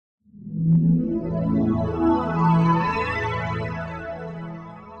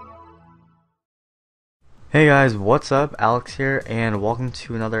Hey guys, what's up? Alex here, and welcome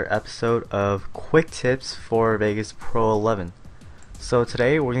to another episode of QuickTips for Vegas Pro 11. So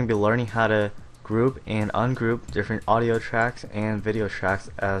today we're going to be learning how to group and ungroup different audio tracks and video tracks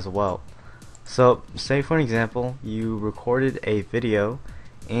as well. So say for an example, you recorded a video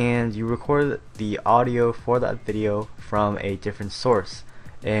and you recorded the audio for that video from a different source,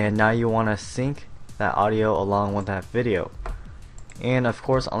 and now you want to sync that audio along with that video. And of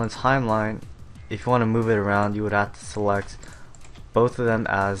course, on the timeline, if you want to move it around, you would have to select both of them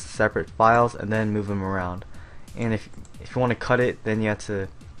as separate files and then move them around. And if you want to cut it, then you have to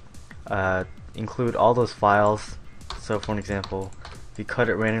include all those files. So for an example, if you cut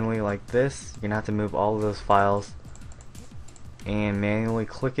it randomly like this, you're going to have to move all of those files and manually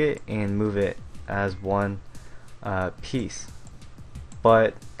click it and move it as one piece.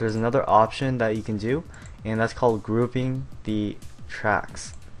 But there's another option that you can do, and that's called grouping the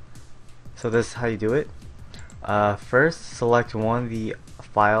tracks. So this is how you do it. First, select one of the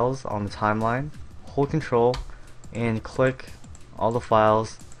files on the timeline, hold Control, and click all the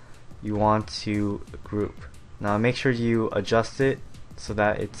files you want to group. Now make sure you adjust it so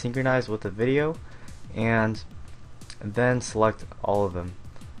that it's synchronized with the video, and then select all of them.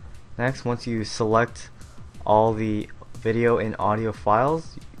 Next, once you select all the video and audio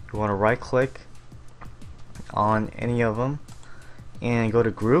files, you want to right click on any of them and go to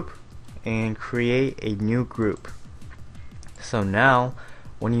Group and create a new group. So now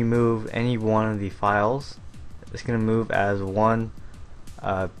when you move any one of the files, it's going to move as one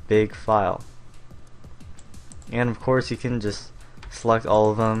big file. And of course you can just select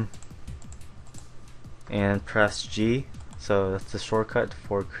all of them and press G, so that's the shortcut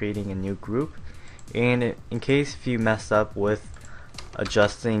for creating a new group. And in case if you messed up with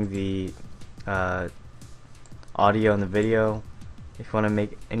adjusting the audio and the video, if you want to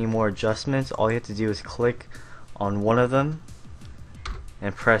make any more adjustments, all you have to do is click on one of them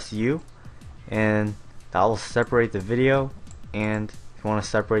and press U, and that will separate the video. And if you want to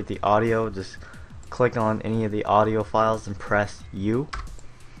separate the audio, just click on any of the audio files and press U,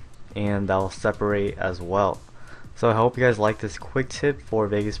 and that will separate as well. So I hope you guys like this quick tip for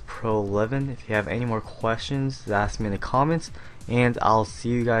Vegas Pro 11. If you have any more questions, ask me in the comments, and I'll see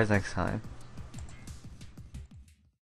you guys next time.